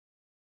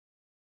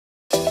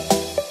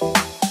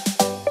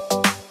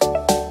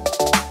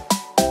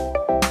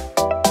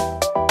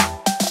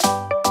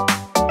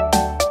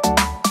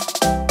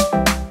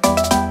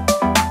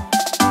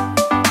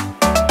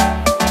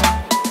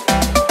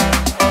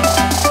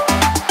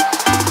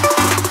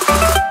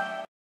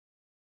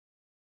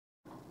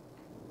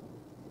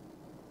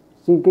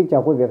Xin kính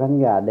chào quý vị khán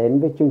giả đến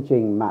với chương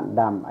trình Mạn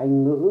Đàm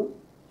Anh Ngữ.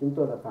 Chúng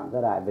tôi là Phạm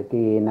Gia Đại. Về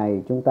kỳ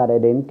này chúng ta đã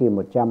đến kỳ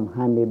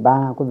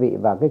 123 quý vị,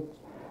 và cái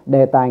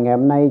đề tài ngày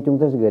hôm nay chúng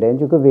tôi sẽ gửi đến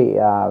cho quý vị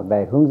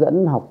về hướng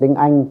dẫn học tiếng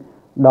Anh,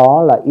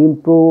 đó là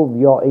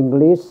Improve Your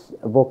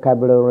English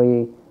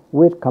Vocabulary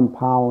with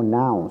Compound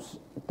Nouns.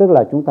 Tức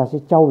là chúng ta sẽ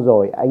trau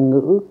dồi Anh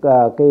ngữ,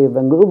 cái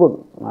ngữ vựng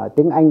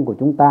tiếng Anh của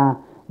chúng ta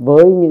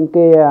với những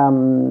cái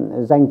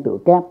danh từ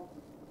kép.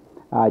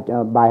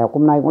 Bài học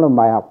hôm nay cũng là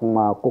bài học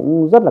mà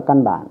cũng rất là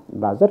căn bản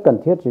và rất cần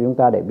thiết cho chúng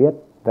ta để biết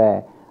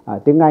về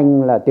tiếng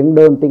Anh là tiếng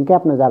đơn, tiếng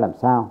kép nó ra làm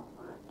sao.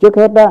 Trước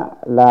hết đó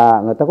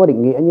là người ta có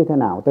định nghĩa như thế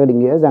nào? Tôi định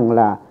nghĩa rằng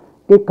là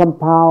cái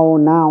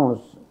compound nouns,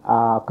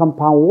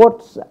 compound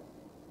words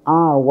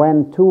are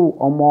when two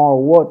or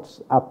more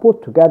words are put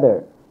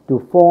together to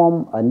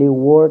form a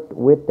new word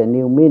with a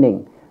new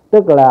meaning.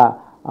 Tức là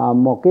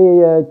một cái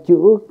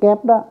chữ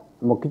kép đó,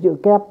 một cái chữ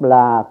kép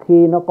là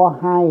khi nó có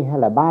 2 hay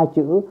là 3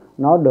 chữ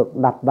nó được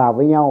đặt vào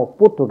với nhau,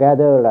 put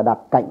together là đặt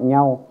cạnh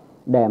nhau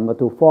để mà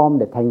to form,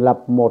 để thành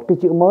lập một cái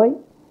chữ mới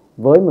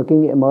với một cái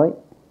nghĩa mới.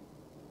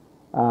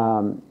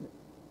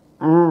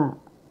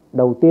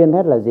 Đầu tiên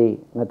hết là gì?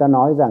 Người ta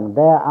nói rằng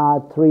there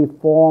are 3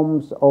 forms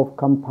of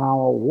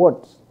compound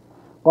words.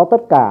 Có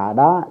tất cả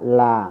đó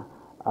là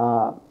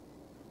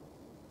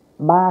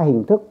 3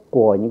 hình thức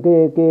của những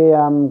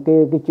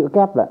cái chữ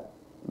kép lận.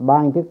 3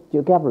 hình thức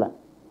chữ kép lận.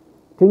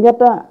 Thứ nhất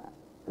đó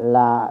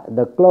là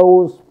the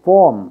closed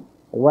form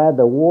where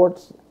the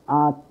words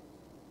are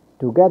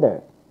together.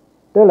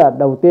 Tức là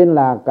đầu tiên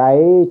là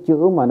cái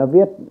chữ mà nó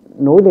viết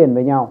nối liền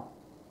với nhau.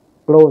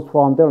 Closed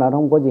form tức là nó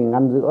không có gì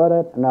ngăn giữa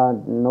đấy, nó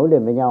nối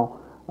liền với nhau.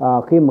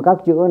 Khi mà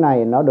các chữ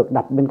này nó được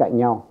đặt bên cạnh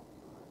nhau.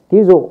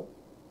 Thí dụ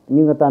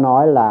như người ta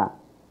nói là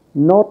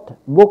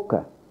notebook.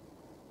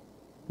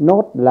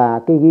 Note là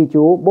cái ghi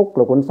chú, book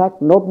là cuốn sách,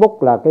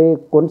 notebook là cái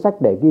cuốn sách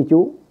để ghi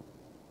chú.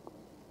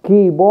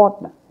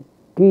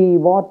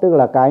 Keyboard tức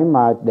là cái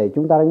mà để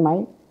chúng ta đánh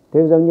máy.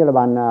 Thế giống như là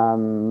bàn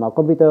mà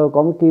computer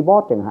có một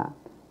keyboard chẳng hạn,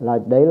 là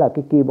đấy là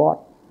cái keyboard.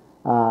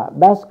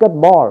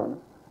 Basketball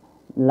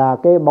là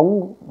cái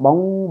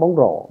bóng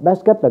rổ.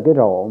 Basket là cái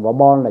rổ và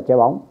ball là trái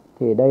bóng.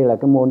 Thì đây là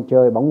cái môn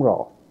chơi bóng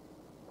rổ.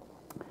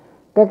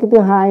 Cái thứ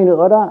hai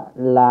nữa đó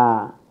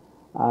là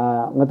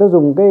người ta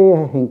dùng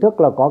cái hình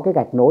thức là có cái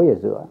gạch nối ở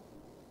giữa.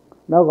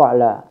 Nó gọi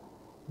là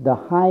the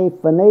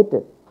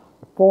hyphenated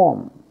form.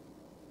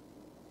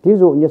 Thí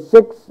dụ như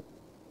six,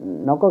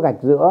 nó có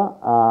gạch giữa,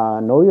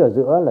 nối ở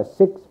giữa là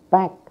six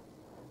pack.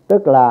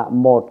 Tức là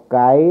một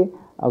cái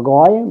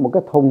gói, một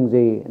cái thùng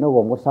gì nó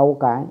gồm có 6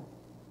 cái,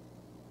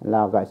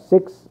 là gọi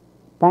six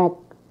pack.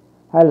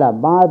 Hay là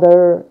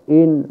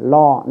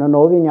mother-in-law, nó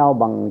nối với nhau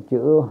bằng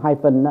chữ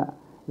hyphen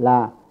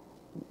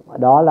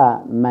đó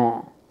là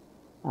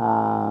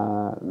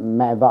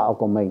mẹ vợ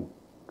của mình.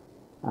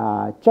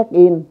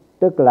 Check-in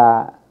tức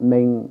là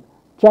mình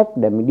check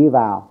để mình đi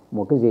vào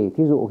một cái gì.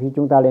 Thí dụ khi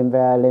chúng ta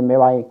lên máy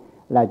bay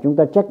là chúng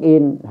ta check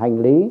in hành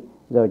lý,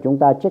 rồi chúng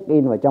ta check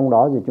in vào trong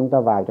đó, rồi chúng ta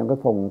vào trong cái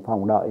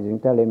phòng đợi, rồi chúng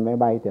ta lên máy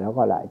bay thì nó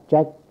gọi là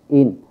check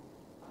in.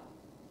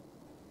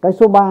 Cái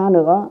số 3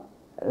 nữa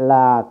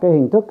là cái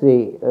hình thức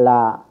gì?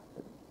 Là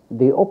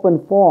the open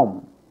form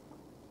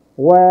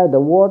where the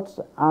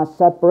words are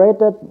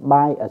separated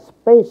by a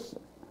space.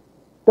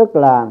 Tức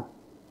là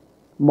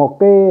một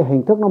cái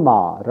hình thức nó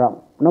mở rộng,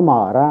 nó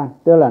mở ra,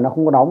 tức là nó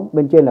không có đóng.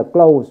 Bên trên là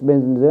close,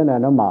 bên dưới là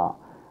nó mở.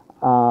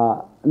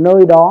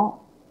 Nơi đó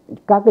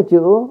các cái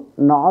chữ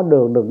nó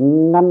được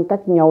ngăn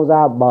cách nhau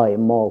ra bởi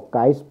một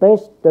cái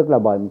space, tức là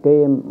bởi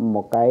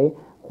một cái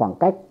khoảng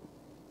cách.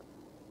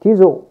 Thí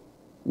dụ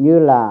như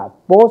là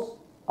post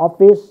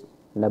office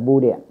là bưu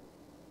điện,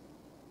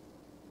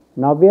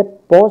 nó viết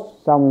post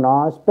xong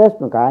nó space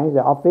một cái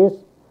rồi office.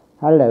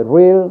 Hay là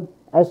real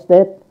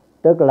estate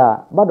tức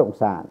là bất động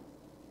sản,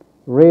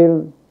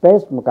 real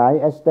space một cái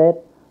estate,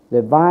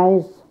 rồi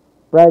vice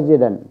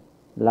president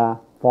là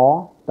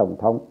phó tổng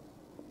thống.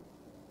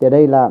 Thì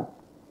đây là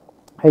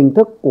hình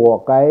thức của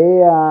cái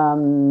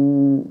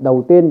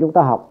đầu tiên chúng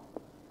ta học,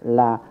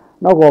 là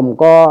nó gồm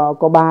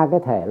có 3 cái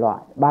thể loại,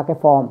 3 cái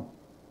form.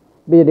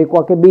 Bây giờ đi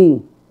qua cái B.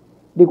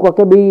 Đi qua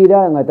cái B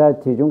đó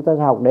thì chúng ta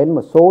sẽ học đến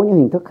một số những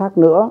hình thức khác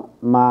nữa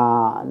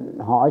mà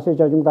họ sẽ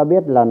cho chúng ta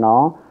biết là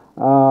nó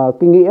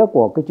cái nghĩa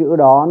của cái chữ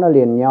đó nó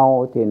liền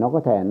nhau, thì nó có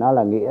thể nó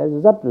là nghĩa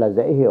rất là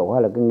dễ hiểu,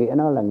 hay là cái nghĩa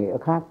nó là nghĩa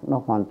khác,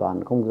 nó hoàn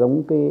toàn không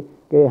giống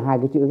cái hai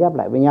cái chữ ghép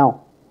lại với nhau.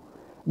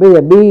 Bây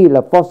giờ B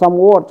là for some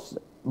words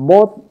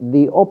both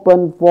the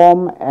open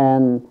form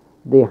and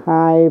the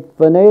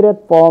hyphenated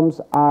forms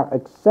are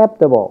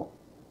acceptable.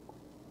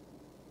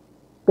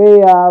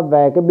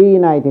 Về cái B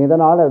này thì người ta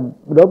nói là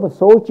đối với một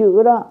số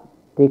chữ đó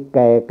thì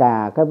kể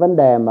cả cái vấn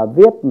đề mà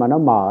viết mà nó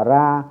mở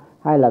ra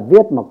hay là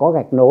viết mà có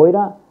gạch nối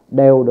đó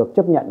đều được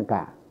chấp nhận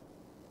cả.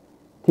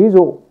 Thí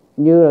dụ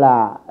như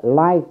là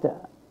like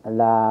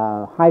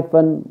là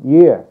hyphen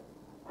year,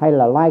 hay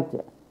là like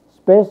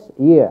space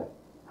year,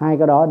 hai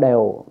cái đó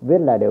đều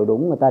viết là đều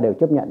đúng, người ta đều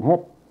chấp nhận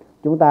hết.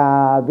 Chúng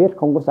ta viết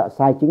không có sợ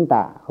sai chính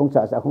tả,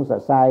 không sợ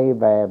sai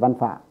về văn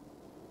phạm.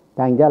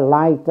 Thành ra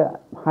like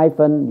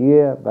hyphen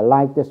year và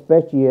like the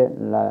space year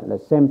là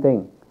same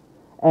thing.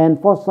 And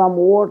for some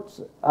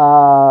words,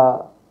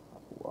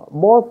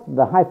 both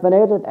the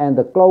hyphenated and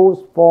the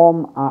closed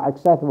form are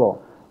acceptable.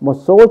 Một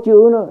số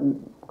chữ nữa,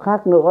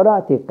 khác nữa đó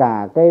thì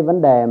cả cái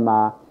vấn đề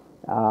mà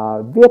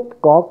viết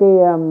có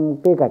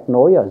cái gạch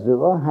nối ở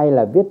giữa hay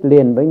là viết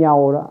liền với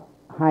nhau đó,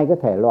 hai cái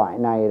thể loại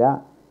này đó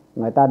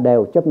người ta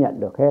đều chấp nhận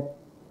được hết.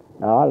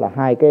 Đó là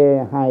hai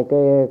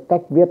cái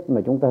cách viết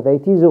mà chúng ta thấy.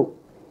 Thí dụ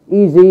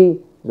easy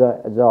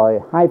rồi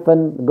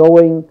hyphen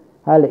going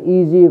hay là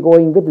easy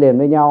going viết liền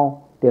với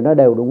nhau thì nó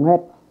đều đúng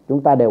hết.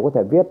 Chúng ta đều có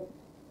thể viết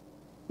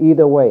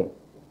either way.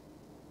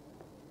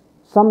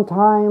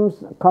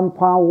 Sometimes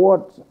compound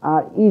words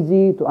are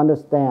easy to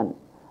understand.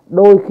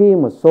 Đôi khi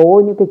một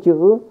số những cái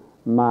chữ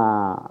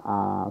mà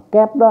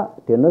kép đó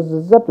thì nó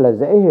rất là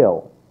dễ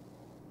hiểu.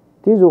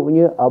 Thí dụ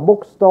như a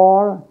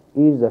bookstore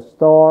is a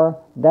store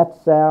that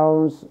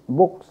sells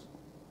books.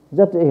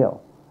 Rất dễ hiểu.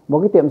 Một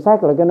cái tiệm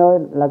sách là cái nơi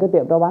là cái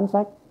tiệm đó bán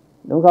sách,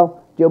 đúng không?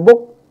 Chữ book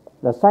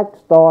là sách,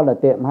 store là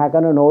tiệm, hai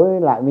cái nó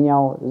nối lại với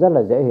nhau, rất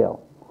là dễ hiểu.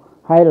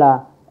 Hay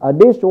là a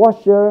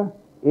dishwasher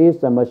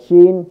is a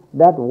machine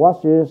that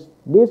washes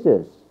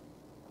dishes.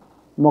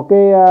 Một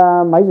cái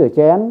máy rửa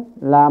chén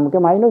là một cái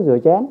máy nó rửa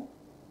chén.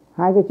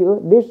 Hai cái chữ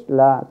dish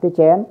là cái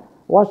chén,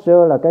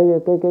 washer là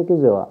cái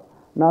rửa,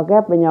 nó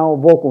ghép với nhau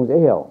vô cùng dễ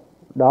hiểu.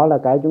 Đó là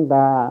cái chúng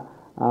ta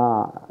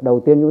đầu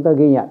tiên chúng ta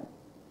ghi nhận.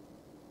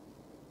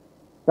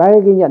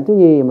 Cái ghi nhận thứ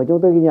nhì mà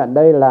chúng ta ghi nhận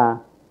đây là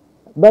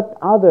but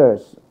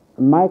others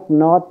might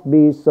not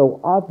be so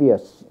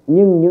obvious.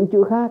 Nhưng những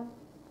chữ khác,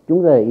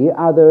 chúng ta để ý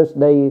others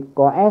đây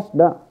có s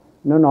đó,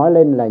 nó nói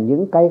lên là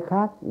những cái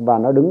khác và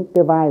nó đứng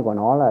cái vai của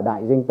nó là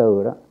đại danh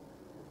từ đó.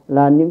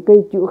 Là những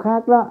cái chữ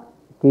khác đó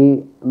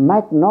thì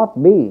might not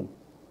be.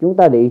 Chúng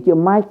ta để ý chữ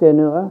might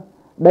nữa.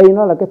 Đây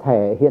nó là cái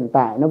thể hiện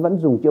tại, nó vẫn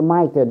dùng chữ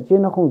might chứ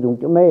nó không dùng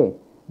chữ may.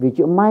 Vì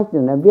chữ might thì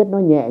nó viết nó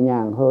nhẹ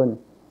nhàng hơn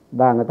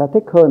và người ta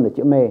thích hơn là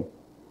chữ may.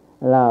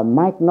 Là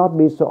might not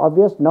be so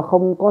obvious, nó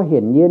không có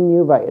hiển nhiên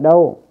như vậy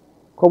đâu.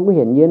 Không có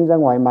hiển nhiên ra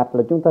ngoài mặt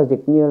là chúng ta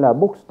dịch như là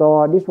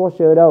bookstore,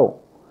 dishwasher đâu.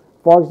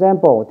 For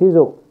example, thí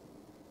dụ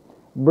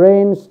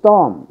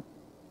brainstorm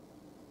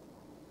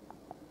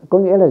có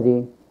nghĩa là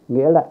gì?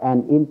 Nghĩa là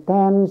an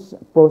intense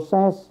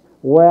process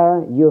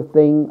where you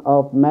think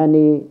of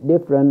many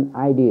different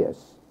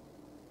ideas.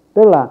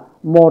 Tức là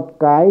một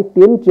cái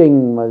tiến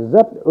trình mà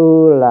rất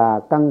là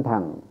căng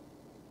thẳng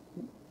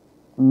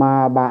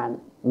mà bạn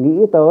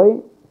nghĩ tới,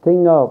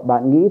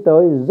 bạn nghĩ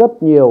tới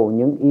rất nhiều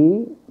những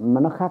ý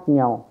mà nó khác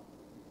nhau.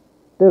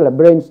 Tức là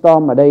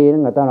brainstorm ở đây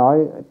người ta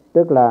nói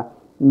tức là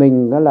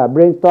mình là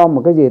brainstorm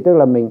một cái gì, tức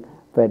là mình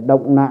phải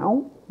động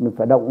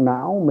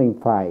não, mình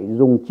phải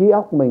dùng trí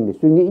óc mình để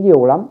suy nghĩ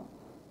nhiều lắm.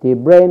 Thì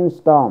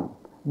brainstorm,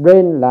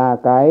 brain là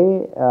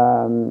cái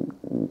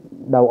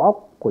đầu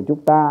óc của chúng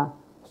ta,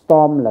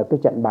 storm là cái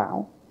trận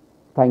bão.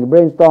 Thành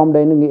brainstorm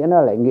đây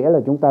nó lại nghĩa là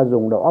chúng ta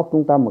dùng đầu óc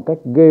chúng ta một cách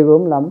ghê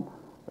gớm lắm,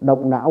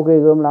 động não ghê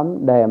gớm lắm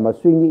để mà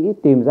suy nghĩ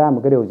tìm ra một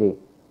cái điều gì,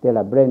 thì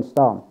là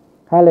brainstorm.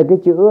 Hay là cái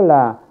chữ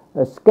là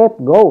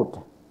scapegoat.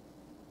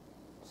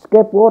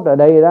 Scapegoat ở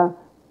đây đó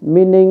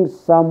meaning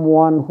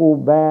someone who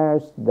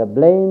bears the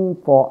blame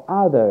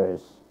for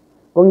others.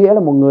 Có nghĩa là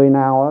một người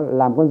nào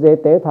làm con dê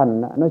tế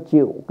thần, nó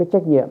chịu cái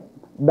trách nhiệm.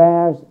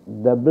 Bears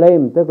the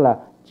blame tức là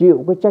chịu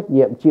cái trách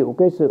nhiệm, chịu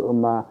cái sự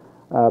mà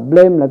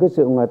blame là cái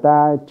sự người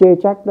ta chê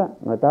trách đó,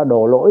 người ta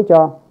đổ lỗi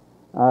cho,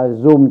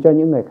 dùm cho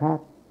những người khác.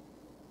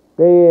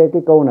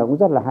 Cái câu này cũng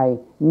rất là hay.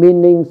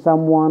 Meaning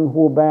someone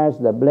who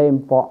bears the blame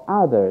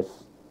for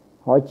others.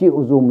 Họ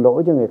chịu dùm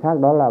lỗi cho người khác,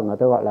 đó là người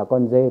ta gọi là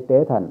con dê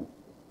tế thần.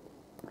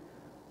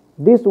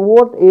 This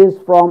word is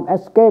from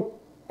escape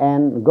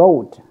and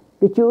goat.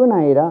 Cái chữ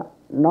này đó,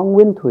 nó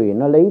nguyên thủy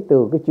nó lấy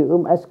từ cái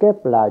chữ escape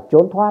là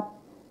trốn thoát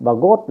và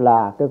goat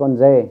là cái con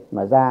dê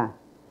mà ra.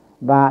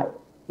 Và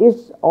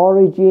its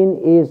origin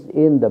is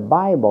in the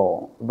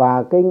Bible.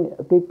 Và cái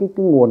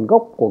nguồn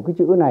gốc của cái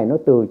chữ này nó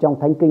từ trong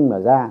Thánh Kinh mà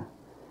ra.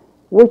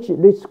 Which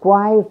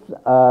describes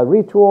a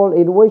ritual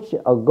in which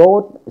a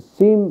goat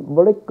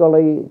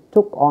symbolically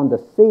took on the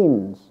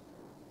sins.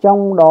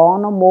 Trong đó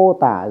nó mô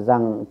tả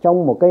rằng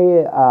trong một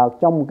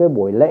cái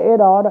buổi lễ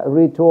đó,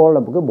 ritual là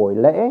một cái buổi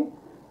lễ,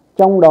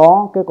 trong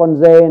đó cái con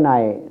dê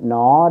này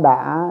nó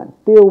đã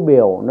tiêu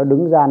biểu, nó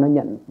đứng ra nó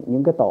nhận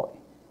những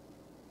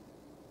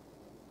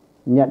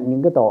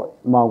cái tội,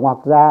 mà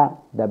ngoặc ra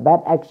the bad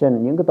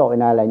action, những cái tội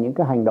này là những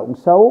cái hành động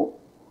xấu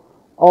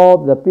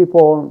of the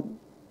people,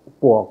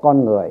 của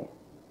con người,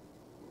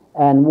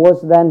 and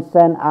was then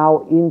sent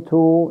out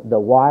into the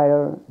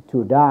wild to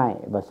die.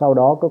 Và sau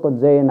đó cái con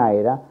dê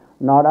này đó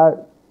nó đã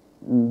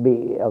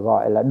bị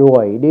gọi là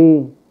đuổi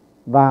đi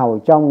vào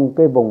trong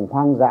cái vùng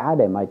hoang dã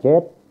để mà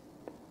chết.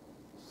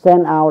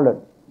 Send out là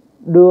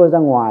đưa ra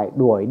ngoài,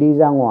 đuổi đi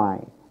ra ngoài,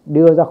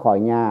 đưa ra khỏi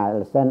nhà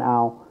là send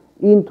out.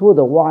 Into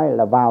the wild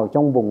là vào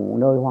trong vùng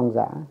nơi hoang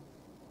dã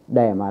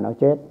để mà nó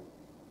chết.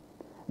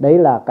 Đấy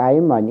là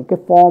cái mà những cái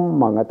form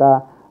mà người ta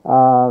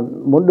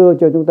muốn đưa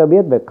cho chúng ta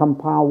biết về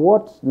compound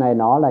words này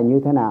nó là như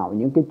thế nào,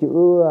 những cái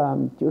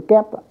chữ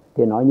kép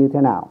thì nó như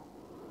thế nào.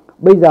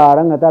 Bây giờ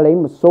đó người ta lấy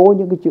một số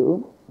những cái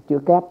chữ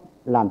kép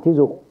làm thí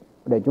dụ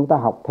để chúng ta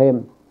học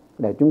thêm,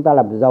 để chúng ta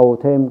làm giàu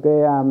thêm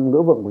cái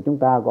ngữ vựng của chúng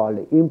ta, gọi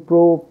là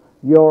improve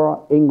your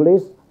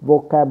English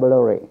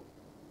vocabulary.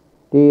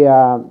 Thì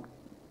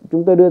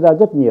chúng tôi đưa ra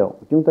rất nhiều,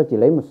 chúng ta chỉ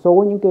lấy một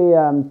số những cái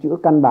chữ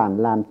căn bản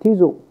làm thí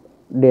dụ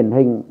điển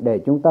hình để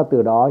chúng ta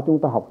từ đó chúng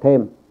ta học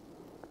thêm.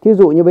 Thí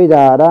dụ như bây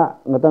giờ đó,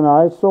 người ta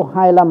nói số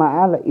 2 La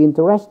Mã là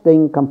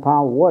interesting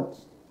compound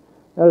words.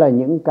 Đó là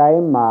những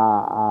cái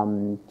mà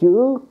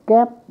chữ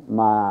kép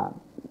mà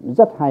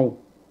rất hay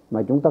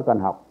mà chúng ta cần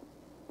học.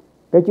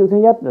 Cái chữ thứ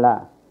nhất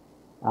là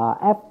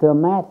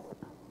aftermath.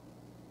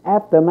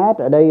 Aftermath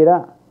ở đây đó,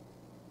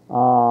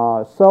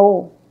 so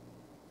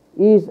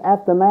is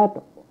aftermath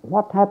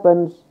what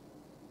happens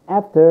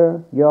after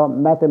your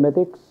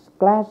mathematics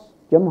class?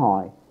 Chấm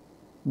hỏi.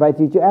 Vậy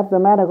thì chữ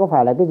aftermath này có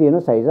phải là cái gì nó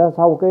xảy ra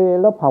sau cái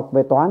lớp học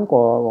về toán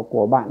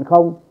của bạn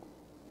không?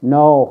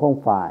 No, không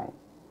phải.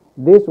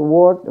 This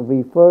word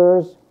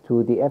refers to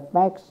the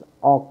effects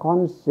or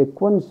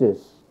consequences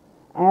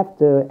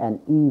after an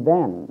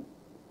event.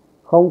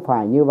 Không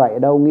phải như vậy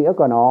đâu. Nghĩa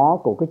của nó,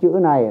 của cái chữ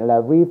này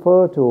là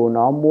refer to,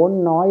 nó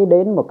muốn nói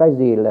đến một cái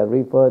gì là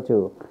refer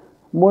to.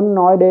 Muốn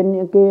nói đến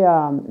những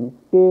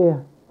cái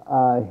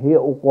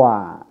hiệu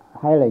quả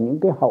hay là những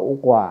cái hậu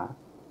quả.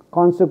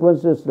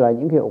 Consequences là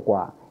những hiệu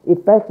quả,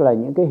 effect là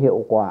những cái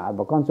hiệu quả,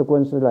 và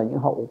consequences là những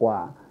hậu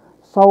quả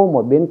sau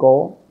một biến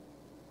cố.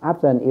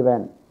 After an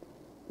event.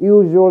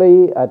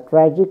 Usually a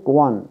tragic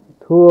one.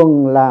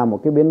 Thường là một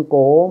cái biến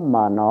cố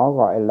mà nó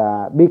gọi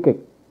là bi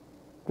kịch.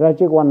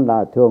 Tragic one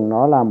là thường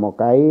nó là một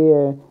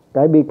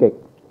cái bi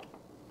kịch.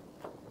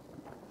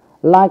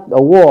 Like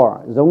a war,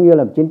 giống như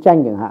là chiến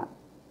tranh chẳng hạn.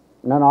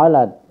 Nó nói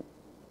là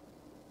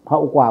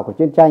hậu quả của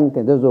chiến tranh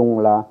thì tôi dùng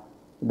là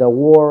the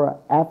war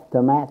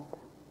aftermath.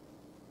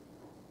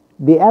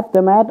 The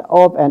aftermath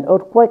of an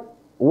earthquake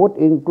would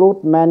include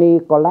many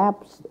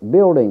collapsed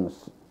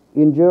buildings,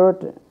 injured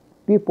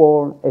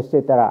people, etc.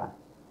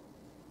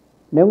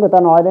 Nếu người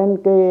ta nói đến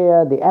cái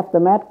the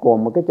aftermath của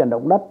một cái trận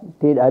động đất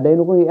thì ở đây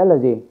nó có nghĩa là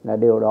gì? Là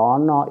điều đó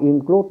nó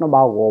include, nó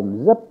bao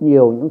gồm rất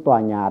nhiều những tòa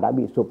nhà đã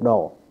bị sụp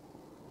đổ.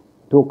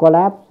 To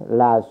collapse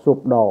là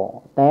sụp đổ,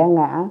 té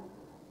ngã.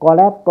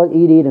 Collapse có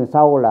ed đằng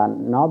sau là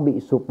nó bị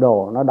sụp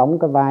đổ, nó đóng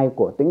cái vai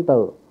của tính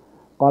từ.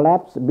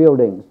 Collapsed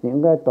buildings,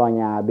 những cái tòa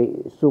nhà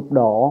bị sụp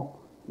đổ.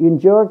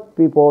 Injured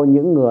people,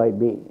 những người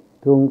bị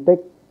thương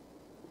tích.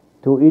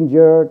 To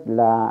injure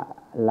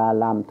là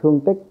làm thương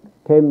tích,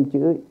 thêm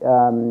chữ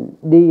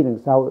d đằng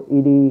sau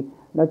ed,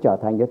 nó trở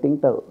thành cái tính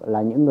tự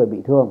là những người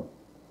bị thương.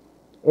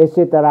 Etc.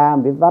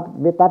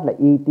 viết tắt là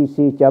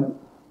etc chấm.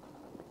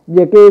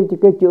 Về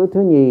cái chữ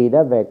thứ nhì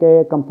đó, về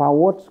cái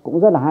compound words cũng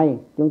rất là hay.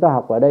 Chúng ta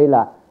học ở đây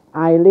là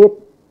eyelid,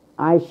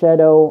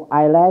 eyeshadow,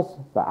 eyelash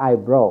và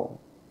eyebrow.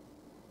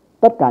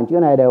 Tất cả chữ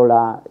này đều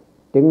là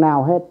tiếng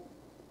nào hết.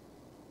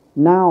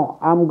 Now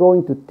I'm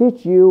going to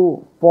teach you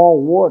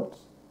 4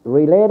 words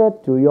related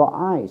to your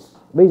eyes.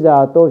 Bây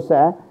giờ tôi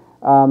sẽ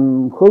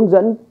hướng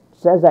dẫn,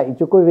 sẽ dạy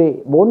cho quý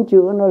vị 4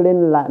 chữ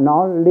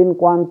nó liên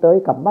quan tới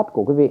cặp mắt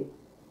của quý vị.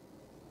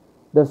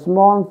 The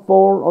small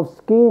fold of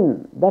skin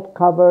that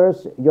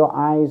covers your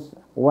eyes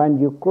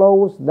when you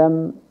close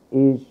them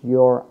is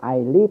your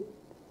eyelid.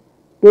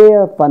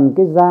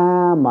 Cái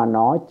da mà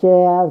nó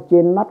che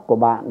trên mắt của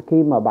bạn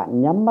khi mà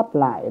bạn nhắm mắt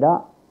lại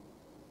đó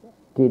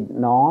thì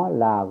nó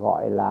là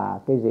gọi là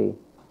cái gì?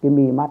 Cái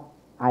mi mắt,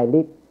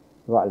 eyelid,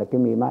 gọi là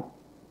cái mi mắt.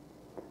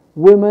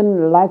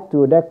 Women like to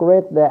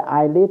decorate their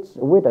eyelids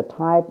with a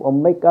type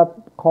of makeup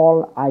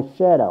called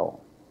eyeshadow.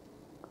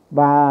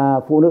 Và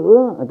phụ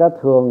nữ người ta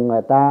thường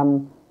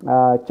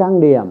trang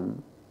điểm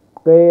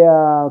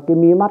cái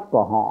mí mắt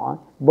của họ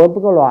với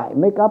một cái loại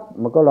makeup,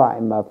 một cái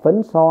loại mà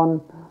phấn son,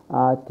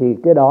 thì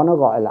cái đó nó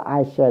gọi là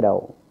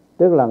eyeshadow.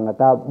 Tức là người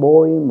ta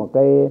bôi một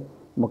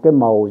cái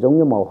màu giống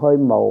như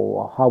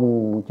màu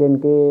hồng trên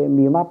cái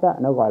mí mắt đó,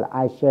 nó gọi là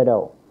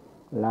eyeshadow,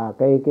 là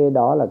cái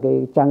đó là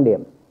cái trang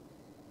điểm.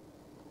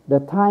 The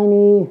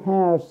tiny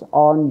hairs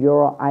on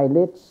your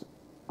eyelids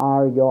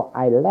are your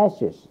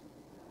eyelashes.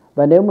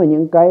 Và nếu mà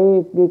những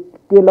cái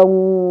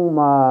lông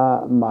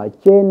mà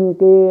trên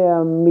cái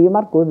mí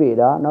mắt của quý vị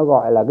đó, nó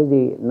gọi là cái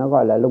gì? Nó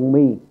gọi là lông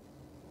mi.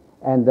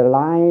 And the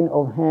line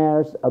of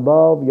hairs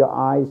above your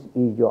eyes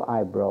is your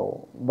eyebrow.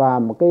 Và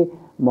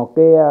một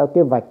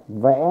cái vạch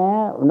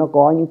vẽ nó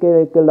có những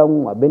cái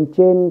lông ở bên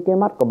trên cái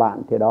mắt của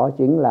bạn thì đó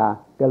chính là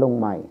cái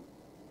lông mày.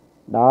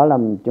 Đó là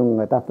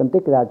người ta phân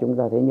tích ra, chúng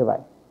ta thấy như vậy.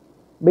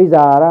 Bây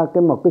giờ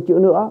đó, một cái chữ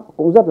nữa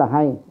cũng rất là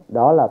hay,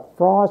 đó là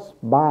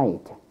frostbite,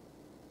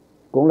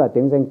 cũng là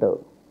tiếng danh tự.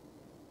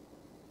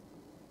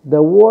 The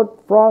word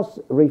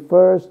frost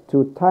refers to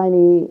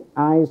tiny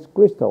ice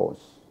crystals.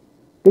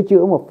 Cái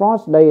chữ mà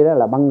frost đây đó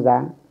là băng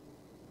giá.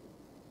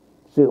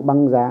 Sự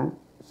băng giá.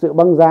 Sự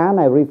băng giá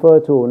này refer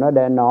to,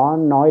 nó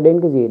nói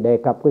đến cái gì? Đề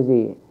cập cái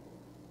gì?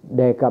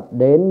 Đề cập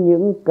đến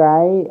những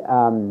cái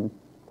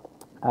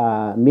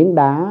miếng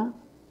đá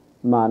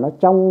mà nó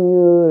trông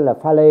như là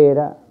pha lê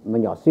đó, mà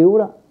nhỏ xíu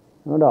đó.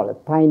 Nó gọi là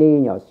tiny,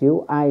 nhỏ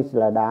xíu. Ice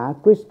là đá,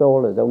 crystal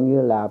là giống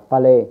như là pha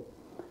lê.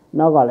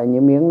 nó gọi là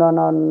những miếng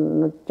nó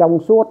trong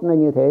suốt, nó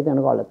như thế thì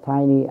nó gọi là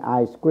tiny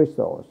ice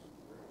crystals.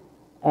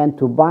 And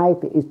to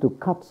bite is to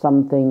cut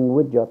something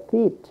with your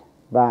teeth.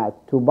 Và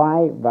to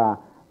bite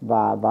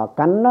và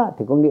cắn đó,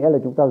 thì có nghĩa là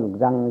chúng ta dùng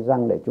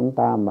răng để chúng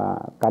ta mà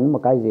cắn một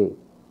cái gì.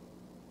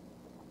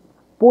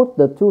 Put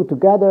the two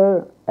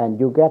together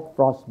and you get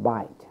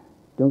frostbite.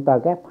 Chúng ta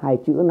ghép hai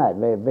chữ này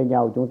về với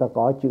nhau, chúng ta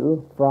có chữ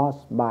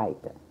frostbite.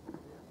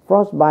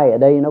 Frostbite ở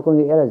đây nó có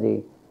nghĩa là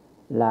gì?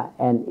 Là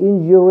an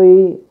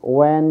injury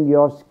when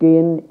your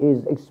skin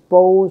is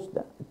exposed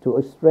to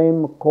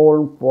extreme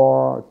cold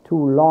for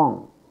too long.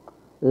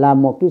 Là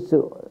một cái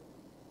sự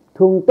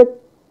thương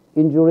tích,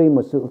 injury,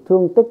 một sự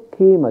thương tích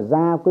khi mà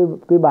da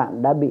quý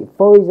bạn đã bị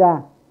phơi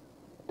ra.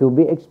 To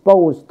be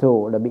exposed to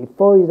là bị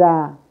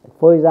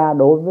phơi ra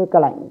đối với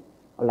cái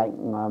lạnh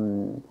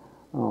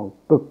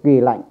cực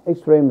kỳ lạnh.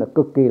 Extreme là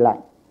cực kỳ lạnh.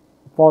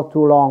 For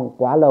too long,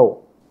 quá lâu.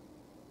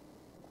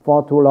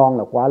 For too long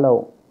là quá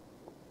lâu.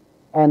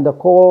 And the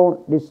cold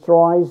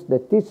destroys the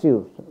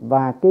tissues.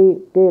 Và cái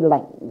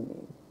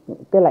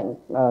lạnh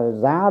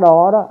giá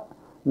đó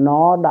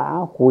nó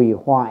đã hủy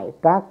hoại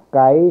các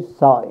cái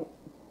sợi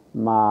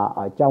mà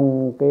ở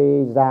trong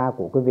cái da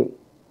của quý vị,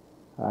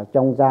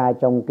 trong da,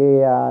 trong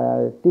cái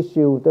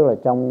tissue, tức là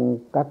trong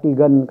các cái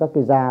gân, các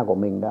cái da của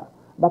mình đó,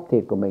 bắp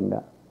thịt của mình đó.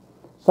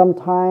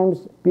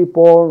 Sometimes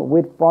people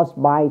with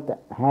frostbite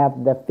have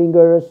their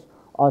fingers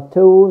or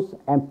toes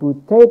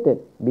amputated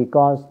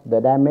because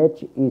the damage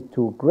is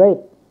too great.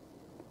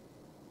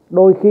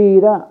 Đôi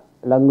khi đó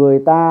là người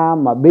ta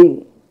mà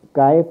bị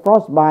cái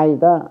frostbite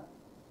đó,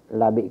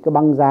 là bị cái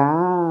băng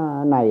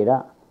giá này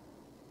đó,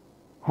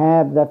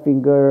 have the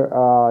finger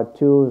or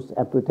toes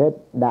amputated,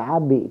 đã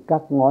bị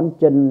các ngón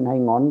chân hay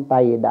ngón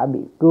tay đã bị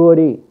cưa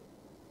đi.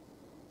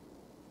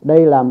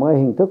 Đây là một cái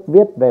hình thức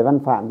viết về văn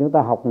phạm chúng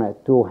ta học này.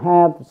 To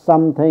have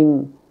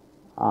something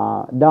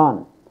done,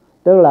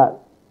 tức là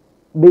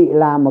bị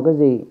làm một cái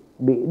gì,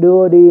 bị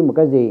đưa đi một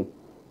cái gì.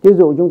 Ví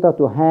dụ chúng ta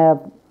to have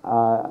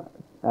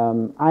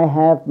I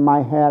have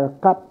my hair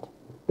cut,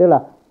 tức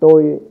là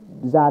tôi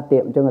ra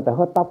tiệm cho người ta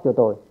hớt tóc cho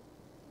tôi.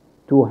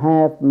 To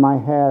have my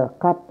hair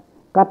cut.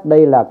 Cut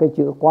đây là cái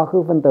chữ quá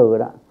khứ phân từ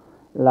đó,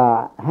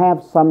 là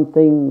have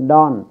something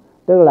done,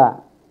 tức là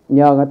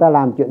nhờ người ta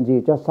làm chuyện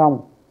gì cho xong.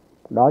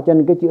 Đó, cho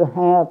nên cái chữ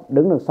have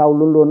đứng đằng sau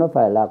luôn luôn nó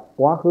phải là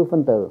quá khứ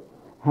phân từ.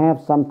 Have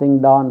something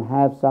done,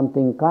 have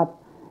something cut.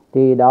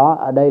 Thì đó,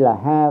 ở đây là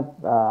have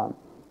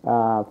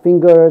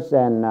fingers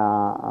and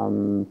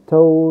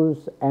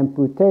toes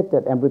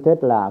amputated.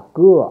 Amputate là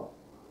cưa.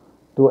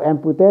 To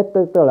amputate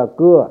tức là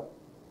cưa.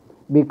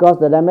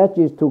 Because the damage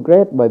is too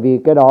great, bởi vì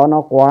cái đó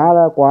nó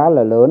quá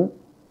là lớn.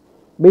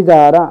 Bây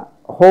giờ đó,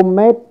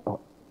 homemade,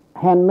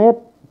 handmade,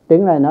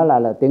 tiếng này nó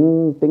là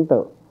tiếng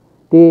tự.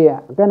 Thì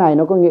cái này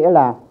nó có nghĩa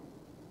là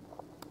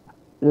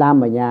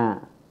làm ở nhà.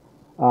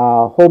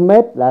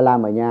 Homemade là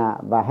làm ở nhà,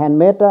 và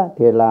handmade đó,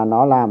 thì là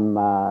nó làm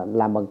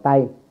bằng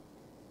tay.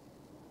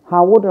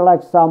 How would you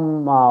like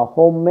some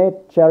homemade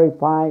cherry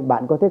pie?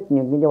 Bạn có thích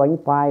những cái bánh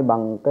pie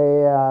bằng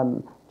cái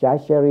trái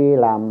cherry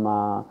làm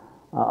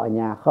ở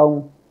nhà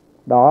không?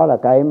 Đó là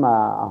cái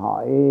mà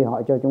hỏi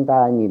cho chúng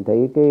ta nhìn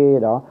thấy cái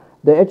đó.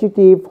 The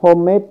adjective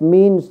homemade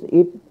means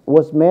it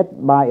was made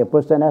by a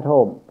person at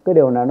home. Cái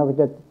điều này nó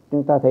cho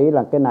chúng ta thấy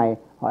là cái này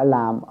họ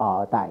làm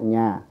ở tại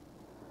nhà.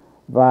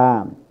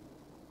 Và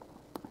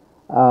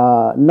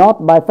not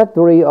by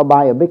factory or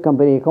by a big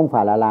company, không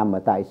phải là làm ở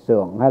tại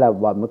xưởng hay là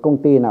bởi một công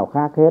ty nào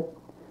khác hết.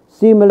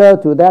 Similar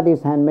to that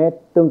is handmade,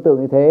 tương tự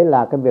như thế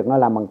là cái việc nó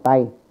làm bằng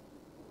tay.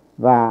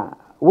 Và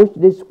which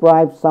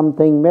describes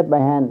something made by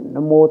hand,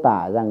 nó mô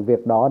tả rằng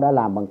việc đó đã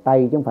làm bằng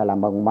tay chứ không phải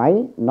làm bằng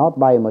máy, not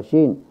by a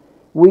machine.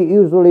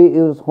 We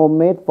usually use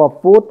homemade for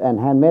food and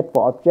handmade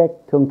for object.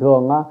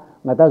 Thường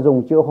người ta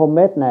dùng chữ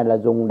homemade này là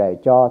dùng để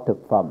cho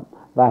thực phẩm,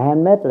 và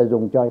handmade là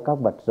dùng cho các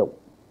vật dụng.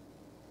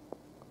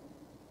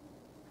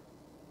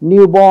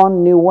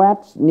 Newborn,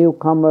 newlyweds,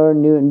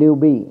 newcomer,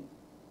 newbie.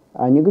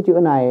 Những cái chữ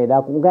này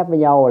đã cũng ghép với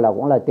nhau là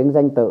cũng là tiếng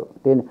danh tự.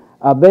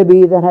 A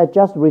baby that has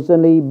just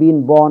recently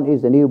been born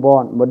is a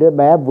newborn. Một đứa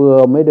bé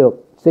vừa mới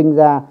được sinh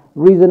ra.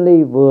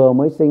 Recently vừa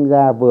mới sinh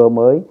ra, vừa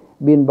mới.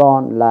 Been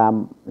born là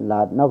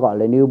nó gọi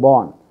là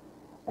newborn.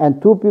 And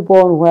two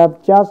people who have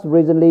just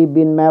recently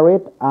been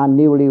married are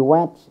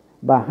newlyweds.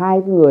 Và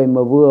hai cái người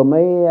mà vừa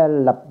mới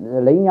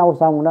lấy nhau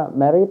xong đó,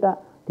 married đó,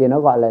 thì nó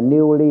gọi là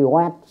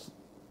newlyweds.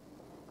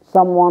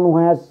 Someone who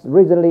has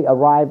recently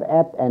arrived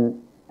at an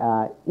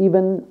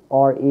event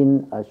or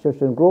in a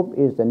social group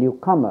is a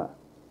newcomer.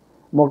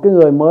 Một cái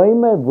người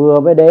vừa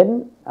mới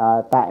đến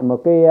tại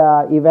một cái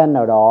event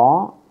nào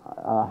đó,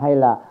 hay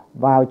là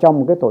vào trong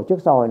một cái tổ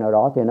chức xã hội nào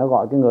đó, thì nó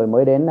gọi cái người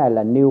mới đến này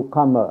là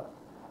newcomer.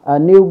 A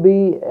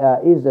newbie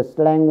is a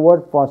slang word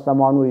for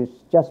someone who is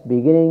just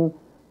beginning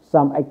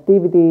some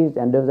activities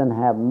and doesn't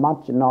have much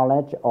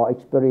knowledge or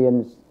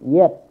experience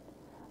yet.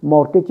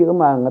 Một cái chữ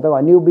mà người ta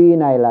gọi newbie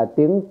này là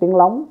tiếng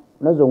lóng,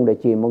 nó dùng để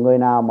chỉ một người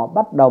nào mà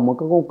bắt đầu một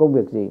cái công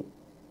việc gì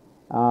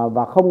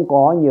và không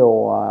có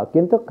nhiều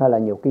kiến thức hay là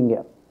nhiều kinh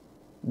nghiệm.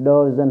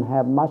 Doesn't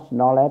have much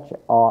knowledge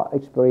or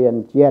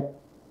experience yet.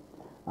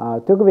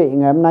 Thưa quý vị,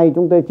 ngày hôm nay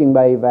chúng tôi trình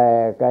bày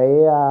về cái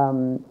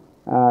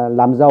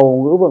làm giàu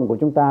ngữ vựng của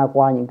chúng ta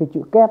qua những cái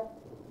chữ kép.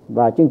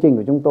 Và chương trình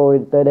của chúng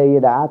tôi tới đây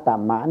đã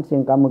tạm mãn.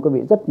 Xin cảm ơn quý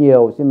vị rất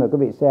nhiều. Xin mời quý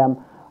vị xem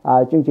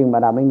chương trình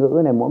Bạn Đọc Anh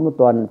Ngữ này mỗi một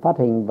tuần phát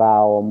hình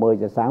vào 10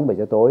 giờ sáng, 7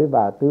 giờ tối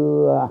và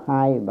thứ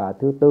hai và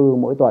thứ tư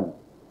mỗi tuần.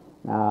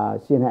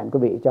 Xin hẹn quý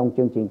vị trong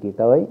chương trình kỳ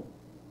tới.